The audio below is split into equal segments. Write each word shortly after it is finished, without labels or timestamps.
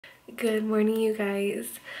Good morning, you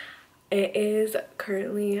guys. It is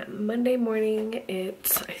currently Monday morning.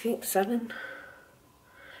 It's, I think, 7.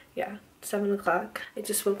 Yeah, 7 o'clock. I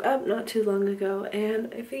just woke up not too long ago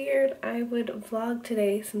and I figured I would vlog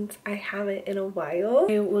today since I haven't in a while.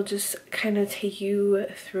 I will just kind of take you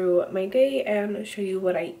through my day and show you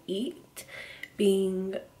what I eat,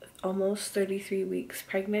 being almost 33 weeks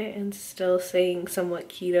pregnant and still staying somewhat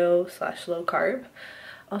keto / low carb.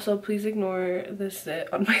 Also, please ignore the zit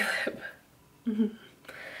on my lip.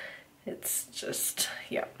 It's just,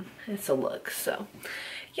 yeah, it's a look. So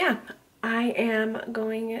yeah, I am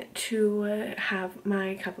going to have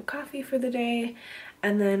my cup of coffee for the day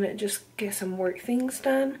and then just get some work things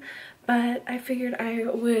done. But I figured I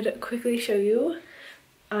would quickly show you.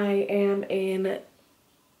 I am in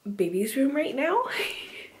baby's room right now.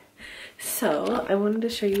 So I wanted to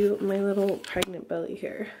show you my little pregnant belly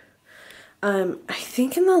here. I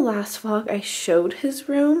think in the last vlog I showed his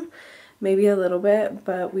room, maybe a little bit,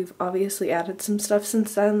 but we've obviously added some stuff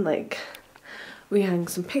since then. Like, we hung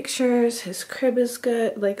some pictures, his crib is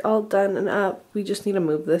good, like all done and up. We just need to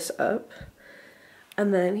move this up.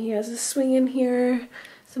 And then he has a swing in here.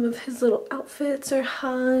 Some of his little outfits are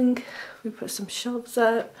hung. We put some shelves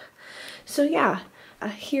up. So yeah,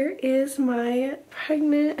 here is my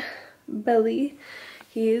pregnant belly.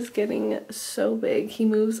 He is getting so big. He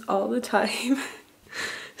moves all the time.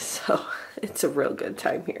 So it's a real good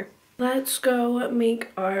time here. Let's go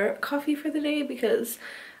make our coffee for the day because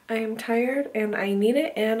I am tired and I need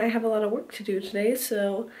it and I have a lot of work to do today.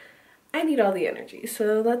 So I need all the energy.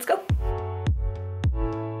 So let's go.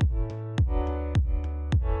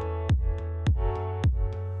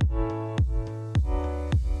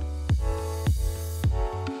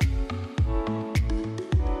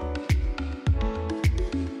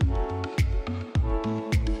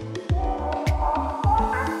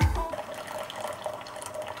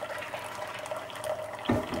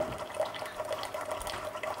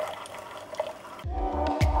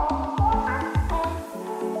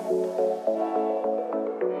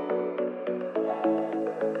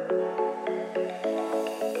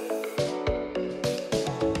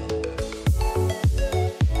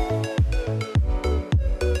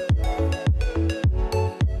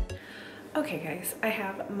 Okay guys, I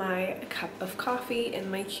have my cup of coffee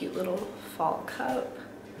in my cute little fall cup.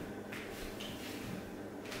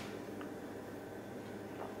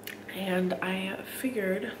 And I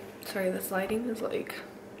figured, sorry, this lighting is like,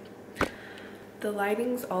 the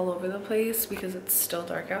lighting's all over the place because it's still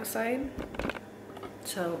dark outside.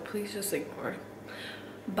 So please just ignore.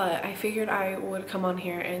 But I figured I would come on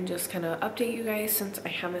here and just kind of update you guys since I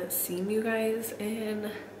haven't seen you guys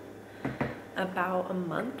in about a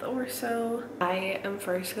month or so. I am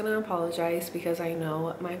first gonna apologize because I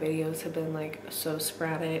know my videos have been like so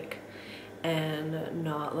sporadic and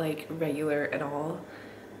not like regular at all.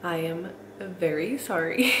 I am very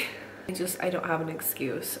sorry. I don't have an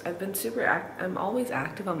excuse. I've been I'm always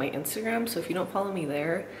active on my Instagram, so if you don't follow me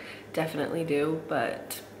there, definitely do,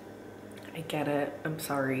 but I get it. I'm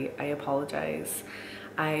sorry. I apologize.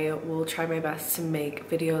 I will try my best to make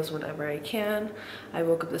videos whenever I can. I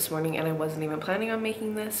woke up this morning and I wasn't even planning on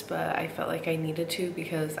making this, but I felt like I needed to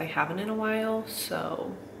because I haven't in a while.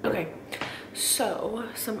 So, okay. So,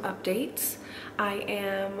 some updates. I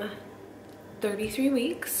am 33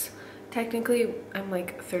 weeks. Technically, I'm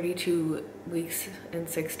like 32 weeks and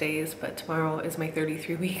 6 days, but tomorrow is my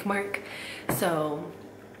 33 week mark. So,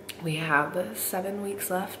 we have 7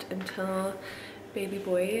 weeks left until baby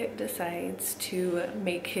boy decides to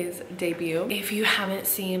make his debut. If you haven't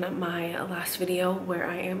seen my last video where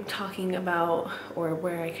I am talking about, or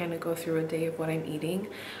where I kind of go through a day of what I'm eating,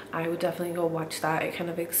 I would definitely go watch that. It kind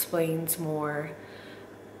of explains more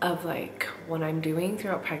of like what I'm doing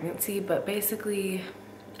throughout pregnancy, but basically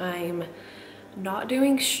I'm not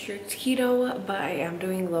doing strict keto, but I am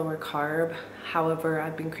doing lower carb. However,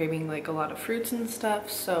 I've been craving like a lot of fruits and stuff,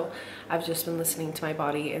 so I've just been listening to my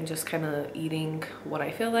body and just kind of eating what I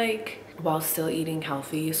feel like while still eating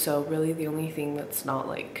healthy. So really the only thing that's not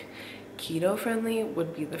like keto friendly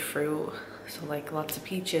would be the fruit, so like lots of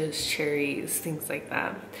peaches, cherries, things like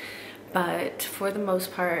that. But for the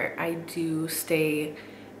most part, I do stay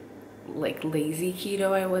like lazy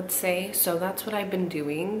keto, I would say. So that's what I've been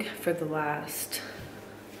doing for the last,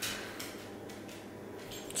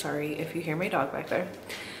 sorry if you hear my dog back there.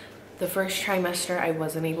 The first trimester I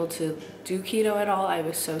wasn't able to do keto at all. I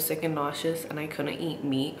was so sick and nauseous and I couldn't eat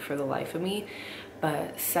meat for the life of me.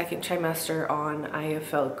 But second trimester on, I have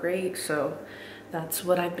felt great. So that's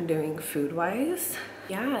what I've been doing food wise.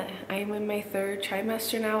 Yeah, I'm in my 3rd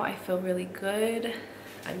trimester now. I feel really good.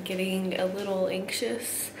 I'm getting a little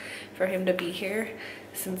anxious for him to be here.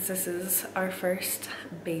 since this is our first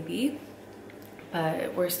baby,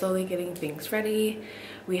 but we're slowly getting things ready.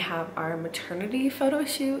 We have our maternity photo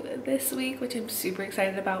shoot this week, which I'm super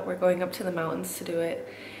excited about. We're going up to the mountains to do it,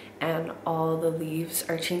 and all the leaves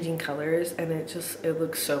are changing colors and it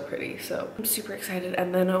looks so pretty. So I'm super excited.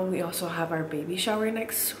 And then we also have our baby shower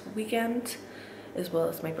next weekend, as well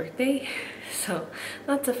as my birthday. So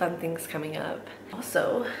lots of fun things coming up.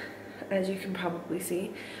 Also, as you can probably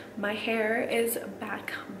see, my hair is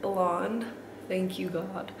back blonde. Thank you,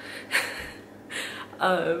 God.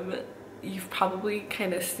 You've probably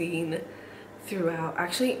kind of seen throughout,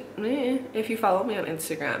 actually, if you follow me on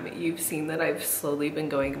Instagram, you've seen that I've slowly been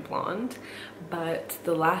going blonde. But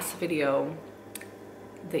the last video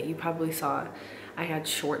that you probably saw, I had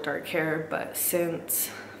short dark hair, but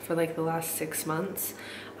for like the last 6 months,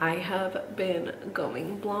 I have been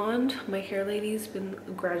going blonde. My hair lady's been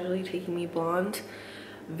gradually taking me blonde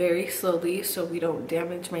very slowly so we don't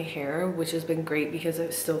damage my hair, which has been great because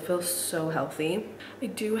it still feels so healthy. I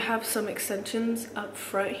do have some extensions up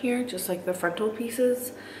front here, just like the frontal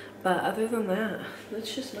pieces, but other than that,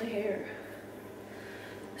 that's just my hair.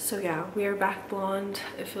 So yeah, we are back blonde.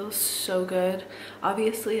 It feels so good.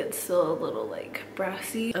 Obviously it's still a little like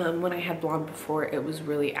brassy. When I had blonde before, it was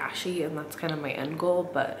really ashy, and that's kind of my end goal,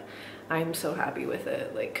 but I'm so happy with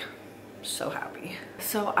it, like so happy.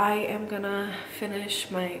 So I am gonna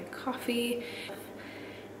finish my coffee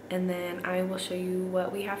and then I will show you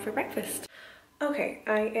what we have for breakfast. Okay,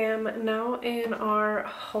 I am now in our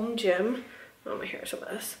home gym. Oh, my hair is a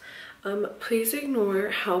mess. Please ignore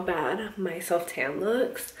how bad my self-tan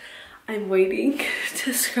looks. I'm waiting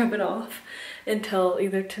to scrub it off until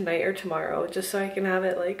either tonight or tomorrow, just so I can have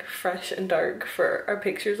it like fresh and dark for our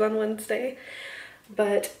pictures on Wednesday.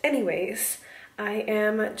 But anyways, I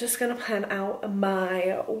am just gonna plan out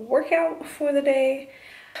my workout for the day.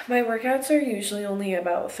 My workouts are usually only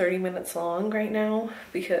about 30 minutes long right now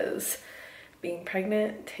because being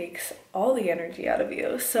pregnant takes all the energy out of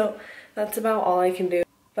you. So that's about all I can do.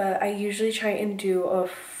 But I usually try and do a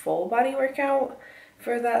full body workout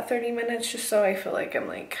for that 30 minutes just so I feel like I'm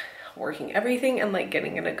like working everything and like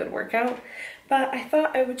getting in a good workout. But I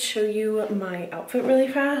thought I would show you my outfit really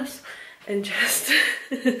fast and just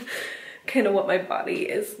kind of what my body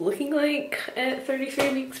is looking like at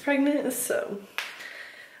 33 weeks pregnant. So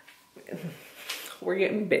we're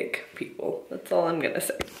getting big, people. That's all I'm gonna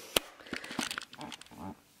say.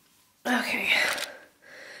 Okay,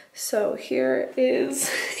 so here is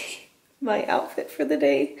my outfit for the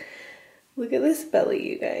day. Look at this belly,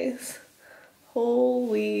 you guys.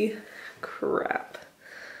 Holy crap.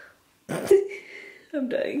 I'm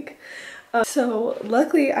dying. So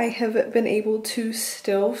luckily I have been able to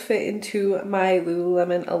still fit into my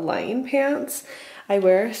Lululemon Align pants. I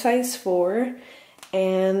wear a size 4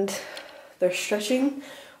 and they're stretching.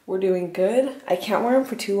 We're doing good. I can't wear them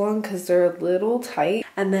for too long because they're a little tight.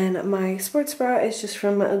 And then my sports bra is just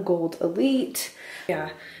from a Gold Elite. Yeah,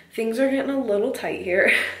 things are getting a little tight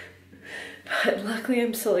here. But luckily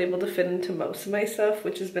I'm still able to fit into most of my stuff,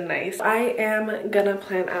 which has been nice. I am gonna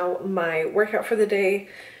plan out my workout for the day,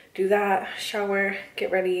 do that, shower,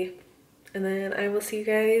 get ready, and then I will see you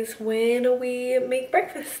guys when we make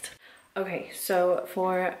breakfast. Okay, so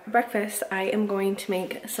for breakfast, I am going to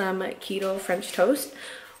make some keto French toast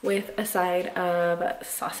with a side of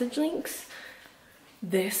sausage links.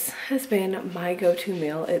 This has been my go-to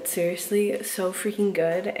meal. It's seriously so freaking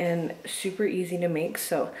good and super easy to make.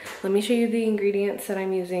 So let me show you the ingredients that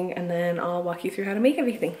I'm using and then I'll walk you through how to make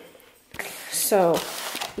everything. So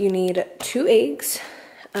you need 2 eggs.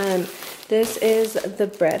 This is the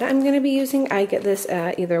bread I'm going to be using. I get this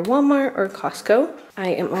at either Walmart or Costco. I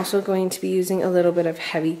am also going to be using a little bit of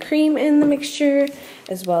heavy cream in the mixture,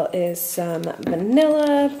 as well as some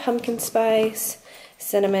vanilla, pumpkin spice,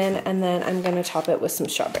 cinnamon, and then I'm going to top it with some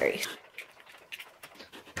strawberries.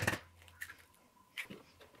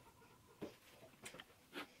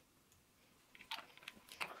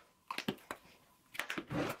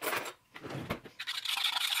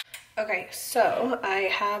 Okay, so I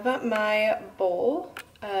have my bowl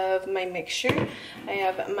of my mixture. I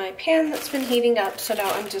have my pan that's been heating up, so now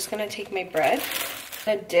I'm just going to take my bread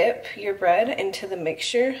and dip your bread into the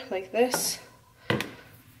mixture like this. You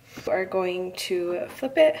are going to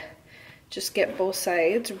flip it, just get both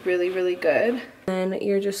sides really good. Then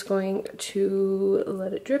you're just going to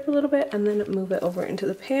let it drip a little bit and then move it over into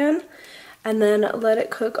the pan and then let it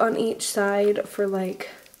cook on each side for like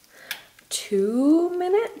 2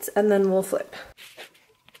 minutes and then we'll flip.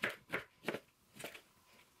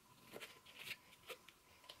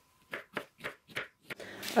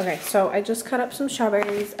 Okay, so I just cut up some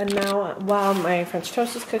strawberries, and now while my French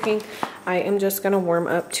toast is cooking, I am just gonna warm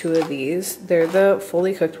up 2 of these. They're the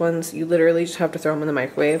fully cooked ones. You literally just have to throw them in the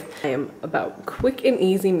microwave. I am about quick and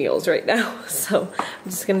easy meals right now, so I'm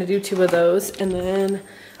just gonna do 2 of those, and then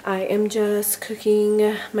I am just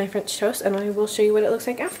cooking my French toast, and I will show you what it looks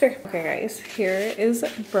like after. Okay guys, here is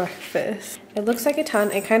breakfast. It looks like a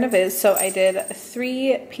ton, it kind of is. So I did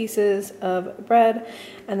 3 pieces of bread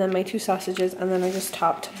and then my 2 sausages, and then I just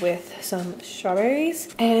topped with some strawberries.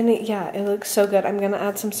 And yeah, it looks so good. I'm gonna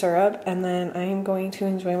add some syrup, and then I am going to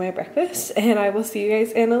enjoy my breakfast, and I will see you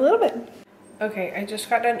guys in a little bit. Okay, I just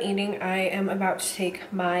got done eating. I am about to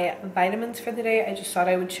take my vitamins for the day. I just thought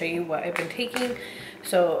I would show you what I've been taking.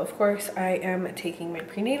 So of course I am taking my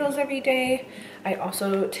prenatals every day. I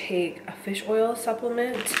also take a fish oil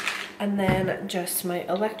supplement, and then just my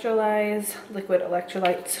electrolytes, liquid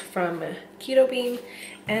electrolytes from Keto Bean.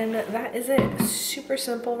 And that is it. Super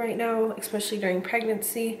simple right now, especially during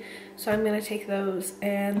pregnancy. So I'm gonna take those,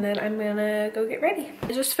 and then I'm gonna go get ready.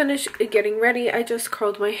 I just finished getting ready. I just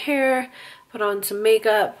curled my hair, put on some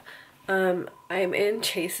makeup. I'm in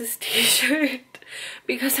Chase's t-shirt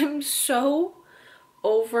because I'm so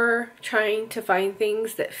over trying to find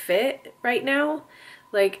things that fit right now.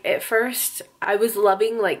 Like at first I was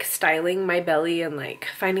loving like styling my belly and like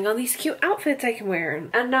finding all these cute outfits I can wear,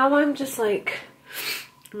 and now I'm just like,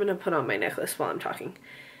 I'm gonna put on my necklace while I'm talking.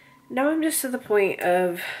 Now I'm just to the point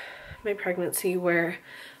of my pregnancy where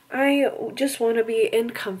I just want to be in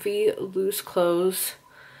comfy loose clothes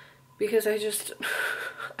because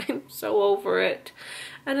I'm so over it.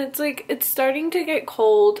 And it's like, it's starting to get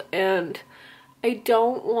cold, and I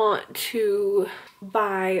don't want to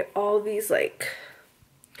buy all these like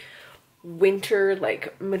winter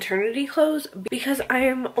like maternity clothes because I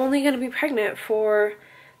am only going to be pregnant for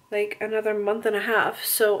like another month and a half.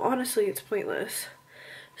 So honestly, it's pointless.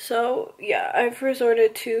 So yeah, I've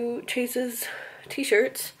resorted to Chase's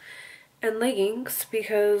t-shirts and leggings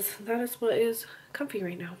because that is what is comfy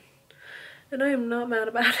right now. And I am not mad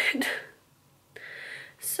about it.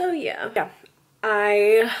 So yeah,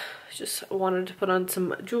 I just wanted to put on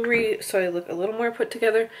some jewelry so I look a little more put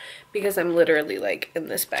together because I'm literally like in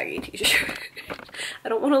this baggy t-shirt. I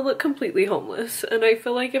don't want to look completely homeless, and I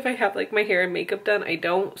feel like if I have like my hair and makeup done, I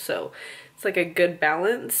don't, so it's like a good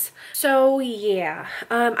balance. So yeah,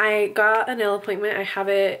 I got a nail appointment. I have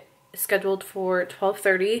it scheduled for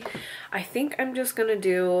 12:30. I think I'm just gonna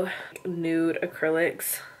do nude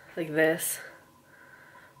acrylics like this.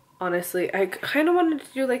 Honestly, I kind of wanted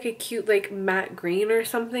to do like a cute like matte green or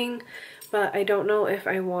something, but I don't know if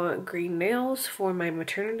I want green nails for my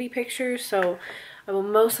maternity picture, so I will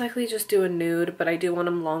most likely just do a nude, but I do want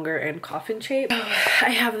them longer and coffin shape.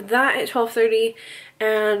 I have that at 12:30,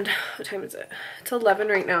 and what time is it? It's 11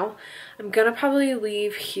 right now. I'm gonna probably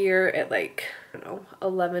leave here at like, I don't know,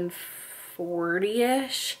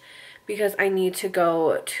 11:40ish because I need to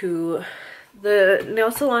go to the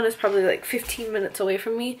nail salon. Is probably like 15 minutes away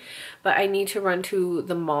from me, but I need to run to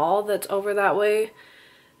the mall that's over that way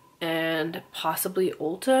and possibly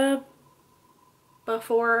Ulta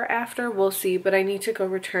before or after, we'll see. But I need to go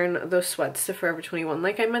return those sweats to Forever 21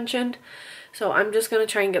 like I mentioned, so I'm just gonna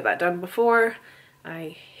try and get that done before. I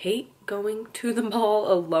hate going to the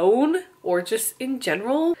mall alone, or just in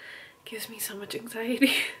general. It gives me so much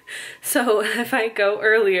anxiety. So if I go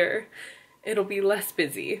earlier, it'll be less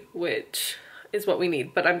busy, which is what we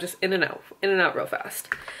need, but I'm just in and out real fast.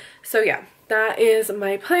 So yeah, that is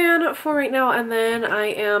my plan for right now, and then I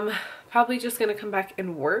am probably just gonna come back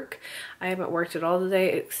and work. I haven't worked at all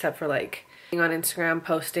today except for like being on Instagram,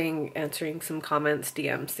 posting, answering some comments,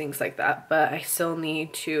 DMs, things like that, but I still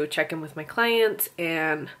need to check in with my clients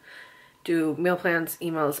and do meal plans,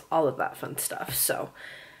 emails, all of that fun stuff. So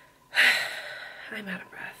I'm out of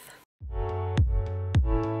breath.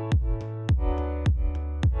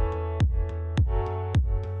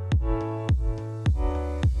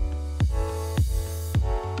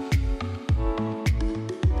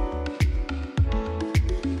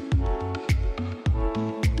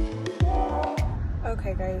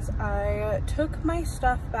 Okay guys, I took my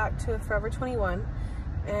stuff back to Forever 21,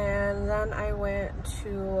 and then I went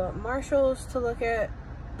to Marshall's to look at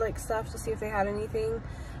like stuff to see if they had anything.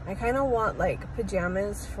 I kind of want like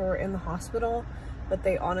pajamas for in the hospital, but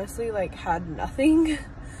they honestly like had nothing.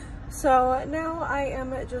 So now I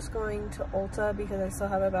am just going to Ulta because I still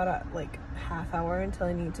have about a like half hour until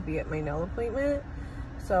I need to be at my nail appointment.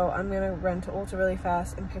 So I'm gonna run to Ulta really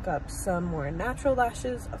fast and pick up some more natural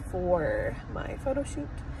lashes for my photo shoot,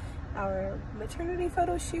 our maternity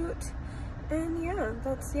photo shoot. And yeah,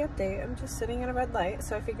 that's the update. I'm just sitting at a red light,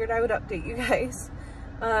 so I figured I would update you guys.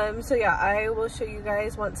 So yeah, I will show you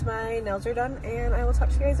guys once my nails are done, and I will talk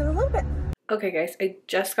to you guys in a little bit. Okay guys, I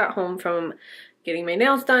just got home from getting my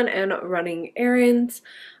nails done and running errands.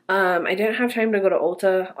 I didn't have time to go to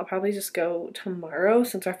Ulta. I'll probably just go tomorrow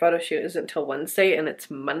since our photo shoot isn't until Wednesday and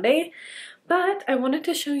it's Monday. But I wanted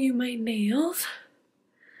to show you my nails.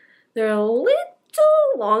 They're a little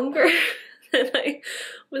longer than I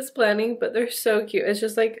was planning, but they're so cute. It's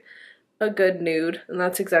just like a good nude, and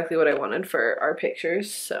that's exactly what I wanted for our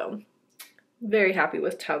pictures, so very happy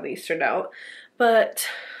with how these turned out. But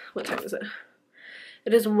what time is it?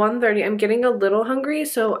 It is 1:30. I'm getting a little hungry,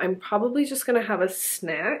 so I'm probably just gonna have a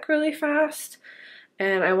snack really fast,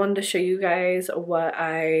 and I wanted to show you guys what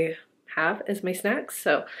I have as my snacks,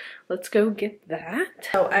 so let's go get that.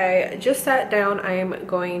 So I just sat down. I am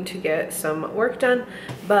going to get some work done,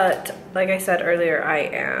 but like I said earlier,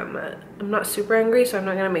 I'm not super hungry, so I'm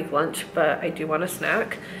not gonna make lunch, but I do want a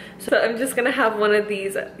snack. So I'm just gonna have one of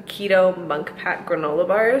these keto monk pack granola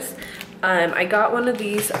bars. I got one of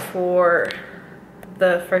these for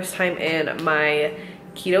the first time in my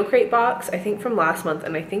keto crate box, I think from last month,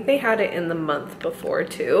 and I think they had it in the month before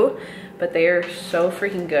too, but they are so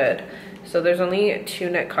freaking good. So there's only 2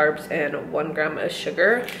 net carbs and 1 gram of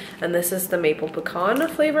sugar, and this is the maple pecan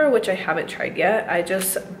flavor, which I haven't tried yet. I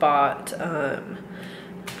just bought a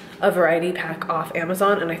variety pack off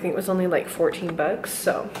Amazon, and I think it was only like 14 bucks.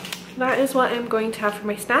 So that is what I'm going to have for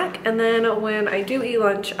my snack, and then when I do eat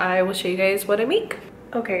lunch, I will show you guys what I make.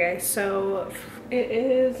 Okay guys, so it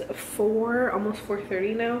is almost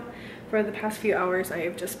 4:30 now. For the past few hours, I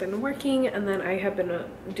have just been working, and then I have been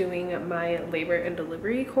doing my labor and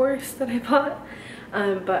delivery course that I bought.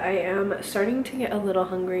 But I am starting to get a little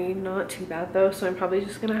hungry, not too bad though, so I'm probably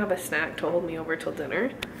just gonna have a snack to hold me over till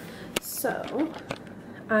dinner. So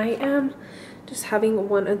I am just having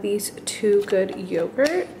one of these Too Good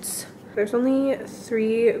yogurts. There's only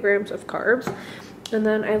 3 grams of carbs. And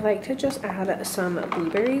then I like to just add some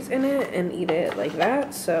blueberries in it and eat it like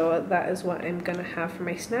that. So that is what I'm gonna have for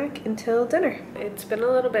my snack until dinner. It's been a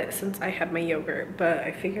little bit since I had my yogurt, but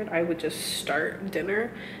I figured I would just start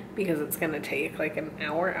dinner because it's gonna take like an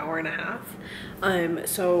hour and a half.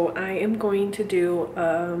 So I am going to do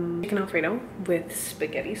chicken Alfredo with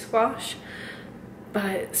spaghetti squash.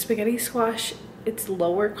 But spaghetti squash, it's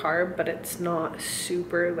lower carb, but it's not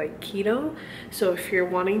super like keto. So if you're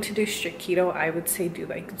wanting to do strict keto, I would say do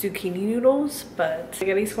like zucchini noodles, but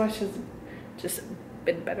spaghetti squash has just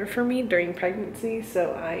been better for me during pregnancy.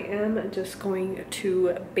 So I am just going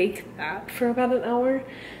to bake that for about an hour,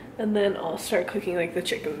 and then I'll start cooking like the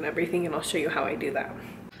chicken and everything, and I'll show you how I do that.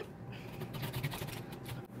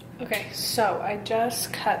 Okay, so I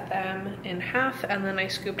just cut them in half, and then I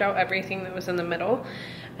scooped out everything that was in the middle.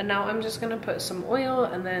 And now I'm just gonna put some oil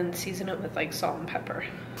and then season it with like salt and pepper.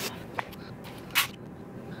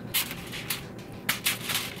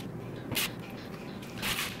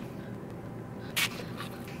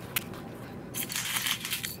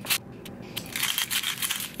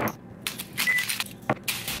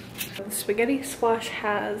 Spaghetti squash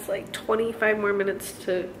has like 25 more minutes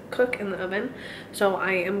to cook in the oven, so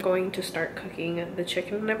I am going to start cooking the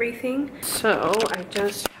chicken and everything. So I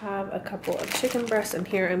just have a couple of chicken breasts in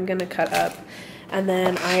here I'm gonna cut up, and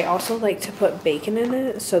then I also like to put bacon in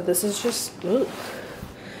it. So this is just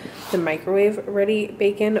the microwave ready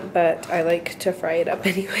bacon, but I like to fry it up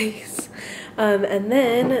anyways. And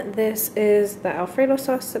then this is the Alfredo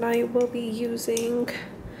sauce that I will be using.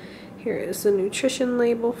 Here is the nutrition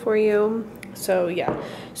label for you. So yeah,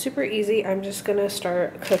 super easy. I'm just gonna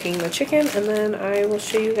start cooking the chicken, and then I will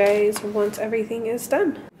show you guys once everything is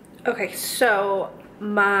done. Okay, so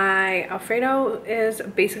my Alfredo is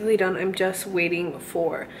basically done. I'm just waiting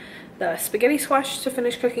for the spaghetti squash to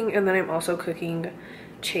finish cooking, and then I'm also cooking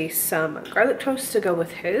Chase some garlic toast to go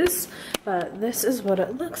with his. But this is what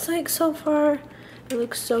it looks like so far. It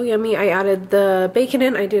looks so yummy. I added the bacon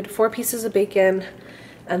in. I did 4 pieces of bacon,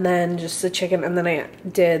 and then just the chicken, and then I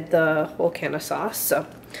did the whole can of sauce. So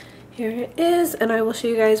here it is, and I will show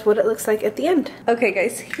you guys what it looks like at the end. Okay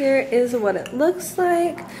guys, here is what it looks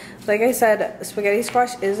like. Like I said, spaghetti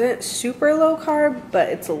squash isn't super low carb, but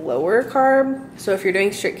it's a lower carb. So if you're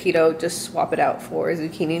doing strict keto, just swap it out for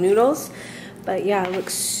zucchini noodles. But yeah, it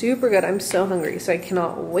looks super good. I'm so hungry, so I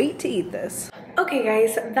cannot wait to eat this. Okay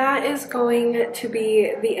guys, that is going to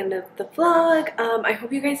be the end of the vlog. I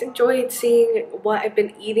hope you guys enjoyed seeing what I've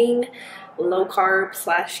been eating low carb /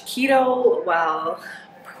 keto while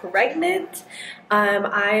pregnant.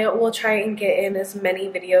 I will try and get in as many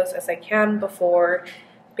videos as I can before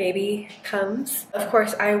baby comes. Of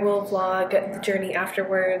course, I will vlog the journey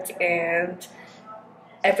afterwards and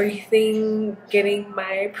everything, getting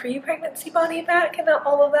my pre-pregnancy body back and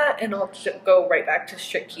all of that, and I'll just go right back to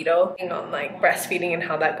strict keto on like breastfeeding and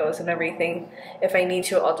how that goes and everything. If I need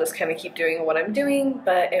to, I'll just kind of keep doing what I'm doing,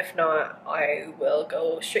 but if not, I will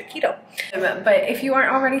go strict keto. But if you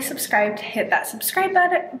aren't already subscribed, hit that subscribe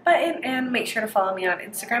button and make sure to follow me on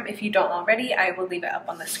Instagram. If you don't already, I will leave it up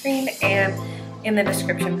on the screen and in the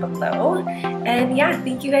description below. And yeah,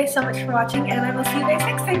 thank you guys so much for watching, and I will see you guys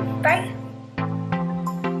next time. Bye!